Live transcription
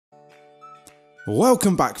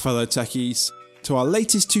Welcome back, fellow techies, to our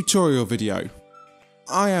latest tutorial video.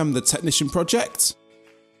 I am the Technician Project,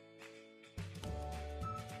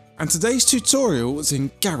 and today's tutorial is in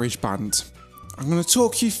GarageBand. I'm going to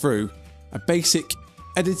talk you through a basic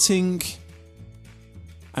editing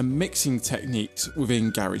and mixing techniques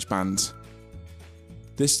within GarageBand.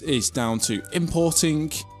 This is down to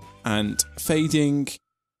importing and fading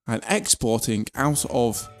and exporting out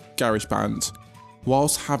of GarageBand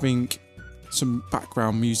whilst having some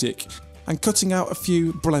background music and cutting out a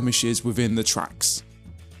few blemishes within the tracks.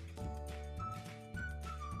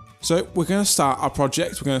 So we're going to start our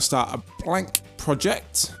project. We're going to start a blank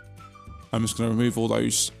project. I'm just going to remove all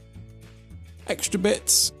those extra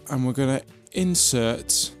bits and we're going to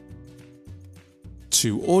insert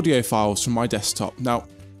 2 audio files from my desktop. Now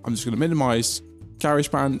I'm just going to minimize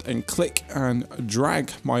GarageBand and click and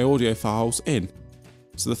drag my audio files in.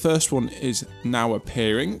 So the first one is now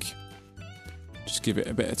appearing. Just give it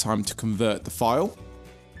a bit of time to convert the file.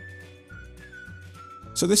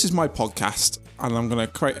 So this is my podcast, and I'm going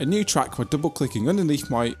to create a new track by double clicking underneath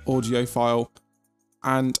my audio file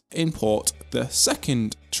and import the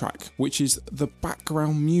second track, which is the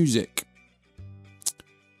background music.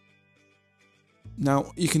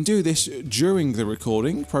 Now you can do this during the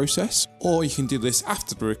recording process, or you can do this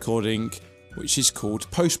after the recording, which is called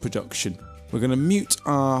post-production. We're going to mute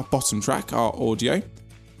our bottom track, our audio,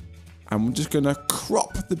 and we're just going to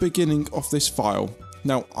crop the beginning of this file.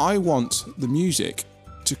 Now I want the music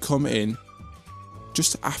to come in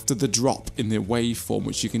just after the drop in the waveform,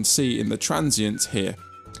 which you can see in the transients here.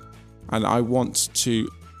 And I want to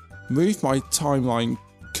move my timeline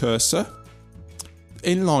cursor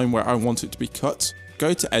in line where I want it to be cut,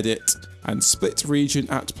 go to edit and split region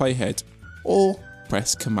at playhead, or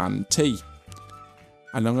press Command T.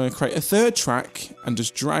 And I'm going to create a third track and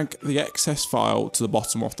just drag the excess file to the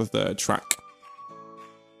bottom of the third track.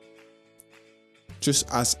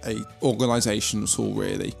 Just as a organisation tool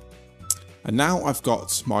really. And now I've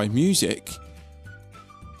got my music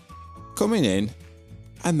coming in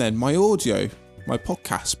and then my audio, my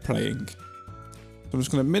podcast playing. So I'm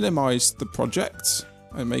just going to minimise the project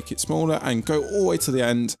and make it smaller and go all the way to the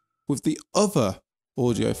end with the other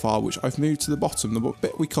audio file which I've moved to the bottom, the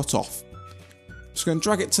bit we cut off. Just going to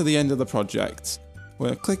drag it to the end of the project. We're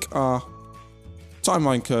going to click our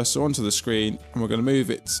timeline cursor onto the screen and we're going to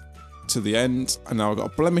move it to the end. And now I've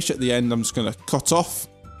got a blemish at the end I'm just going to cut off,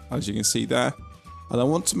 as you can see there. And I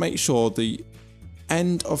want to make sure the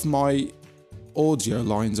end of my audio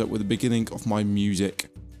lines up with the beginning of my music.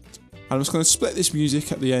 And I'm just going to split this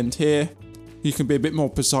music at the end here. You can be a bit more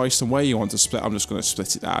precise on where you want to split. I'm just going to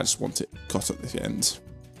split it out. I just want it cut at the end.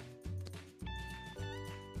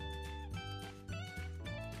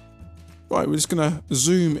 Right, we're just going to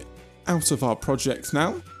zoom out of our project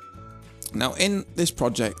now. Now in this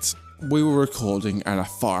project, we were recording and a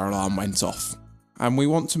fire alarm went off. And we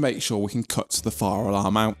want to make sure we can cut the fire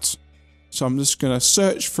alarm out. So I'm just going to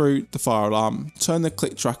search through the fire alarm, turn the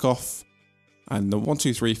click track off, and the 1,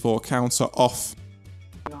 2, 3, 4 counter off.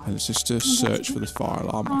 And it's just to search for the fire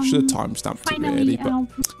alarm. I should have timestamped it really,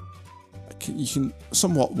 but you can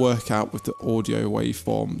somewhat work out with the audio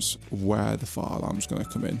waveforms where the fire alarm is going to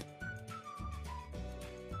come in.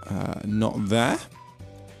 Not there.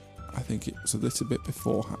 I think it was a little bit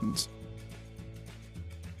beforehand.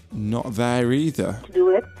 Not there either. To do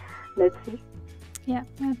it. Let's see. Yeah,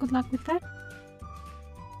 good luck with that.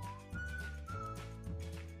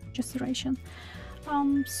 Registration.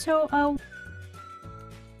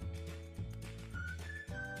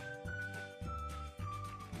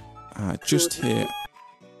 Just here.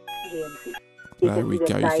 There we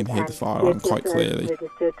go. You can hear the fire alarm quite clearly,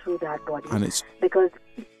 and it's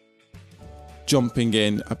jumping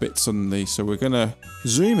in a bit suddenly. So we're gonna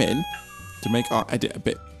zoom in to make our edit a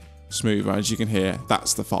bit smoother. As you can hear,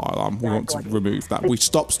 that's the fire alarm. We want to remove that. We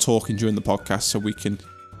stopped talking during the podcast so we can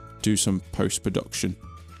do some post-production.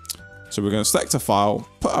 So we're going to select a file,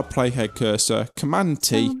 put our playhead cursor, Command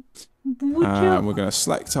T, and we're going to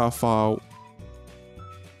select our file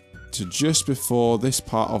to just before this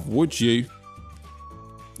part of would you,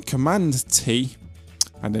 Command T,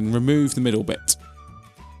 and then remove the middle bit.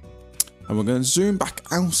 And we're going to zoom back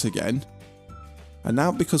out again. And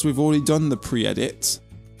now because we've already done the pre-edit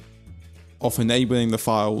of enabling the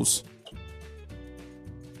files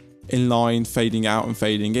in line, fading out and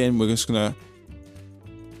fading in, we're just going to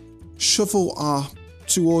shuffle our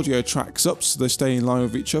 2 audio tracks up so they stay in line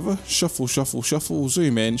with each other. Shuffle, shuffle, shuffle,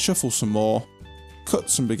 zoom in, shuffle some more, cut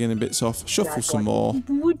some beginning bits off, shuffle some more.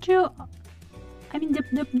 Would you, I mean the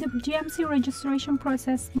GMC registration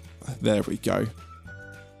process. There we go.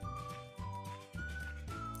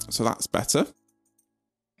 So that's better.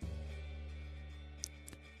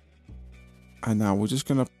 And now we're just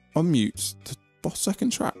going to unmute the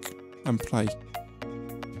second track and play.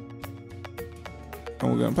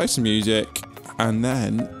 And we're going to play some music, and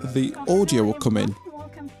then the audio will come in.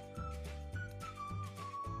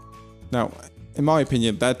 Now, in my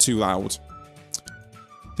opinion, they're too loud.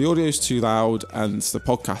 The audio is too loud and the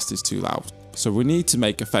podcast is too loud. So we need to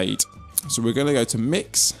make a fade. So we're going to go to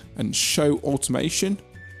Mix and Show Automation,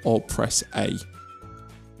 or press A.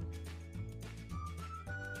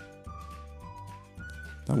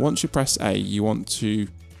 Now once you press A, you want to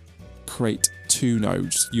create two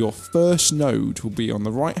nodes. Your first node will be on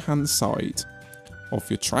the right hand side of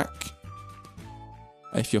your track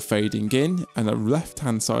if you're fading in, and the left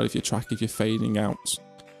hand side of your track if you're fading out.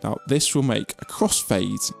 Now this will make a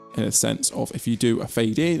crossfade, in a sense of if you do a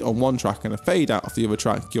fade in on one track and a fade out of the other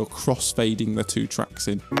track, you're crossfading the two tracks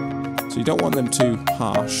in. So you don't want them too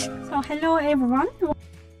harsh. So hello everyone.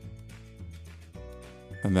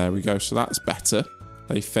 And there we go, so that's better.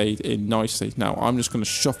 They fade in nicely. Now I'm just going to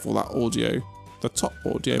shuffle that audio, the top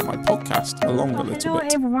audio of my podcast, along a little bit. Hello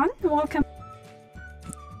everyone, welcome.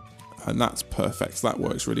 And that's perfect, that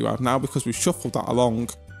works really well. Now because we've shuffled that along,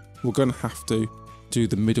 we're going to have to do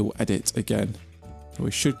the middle edit again. We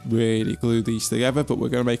should really glue these together, but we're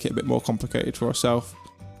going to make it a bit more complicated for ourselves.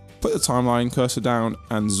 Put the timeline cursor down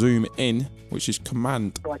and zoom in, which is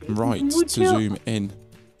Command right to zoom in.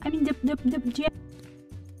 I mean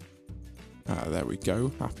There we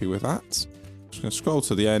go, happy with that. Just going to scroll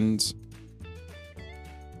to the end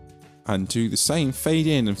and do the same fade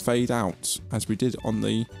in and fade out as we did on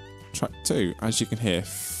the track 2. As you can hear,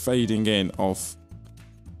 fading in of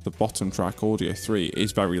the bottom track, audio 3,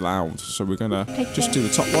 is very loud. So we're going to just do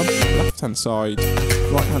the top one, left hand side,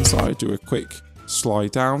 right hand side, do a quick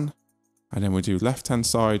slide down, and then we do left hand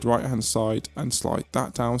side, right hand side, and slide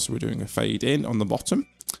that down. So we're doing a fade in on the bottom,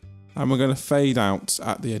 and we're going to fade out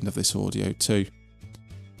at the end of this audio too,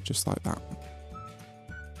 just like that.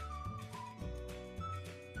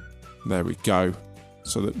 There we go.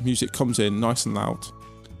 So the music comes in nice and loud.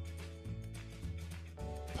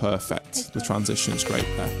 Perfect. The transition's great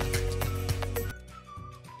there.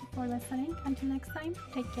 For listening. Until next time,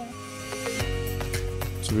 take care.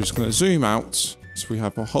 So we're just going to zoom out. So we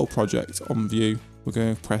have our whole project on view. We're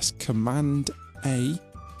going to press Command A,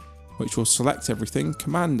 which will select everything.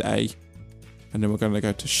 Command A. And then we're going to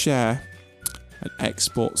go to Share and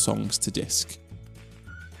Export Songs to Disk.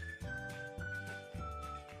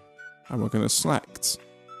 And we're going to select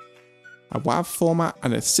a WAV format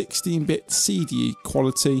and a 16-bit CD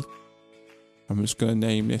quality. I'm just going to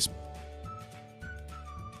name this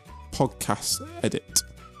Podcast Edit.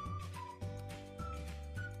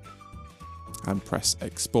 And press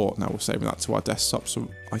Export. Now we're saving that to our desktop so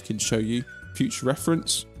I can show you future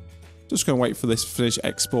reference. Just going to wait for this to finish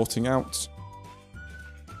exporting out.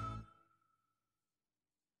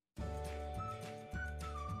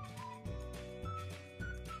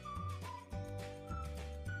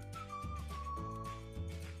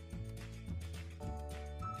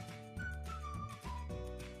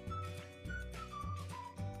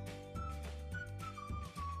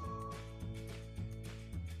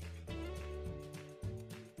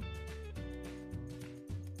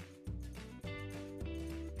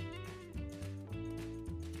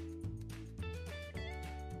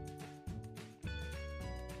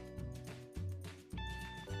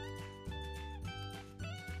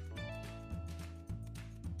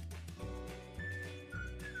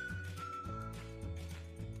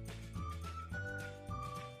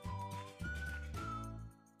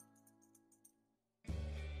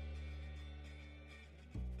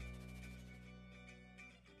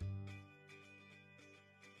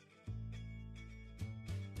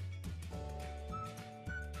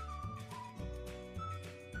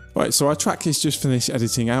 Right, so our track is just finished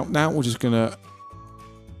editing out now. We're just going to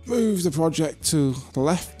move the project to the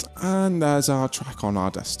left, and there's our track on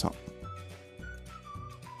our desktop.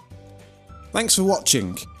 Thanks for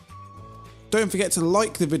watching. Don't forget to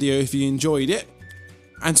like the video if you enjoyed it,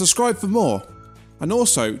 and subscribe for more. And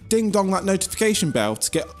also, ding dong that notification bell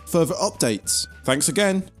to get further updates. Thanks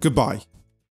again, goodbye.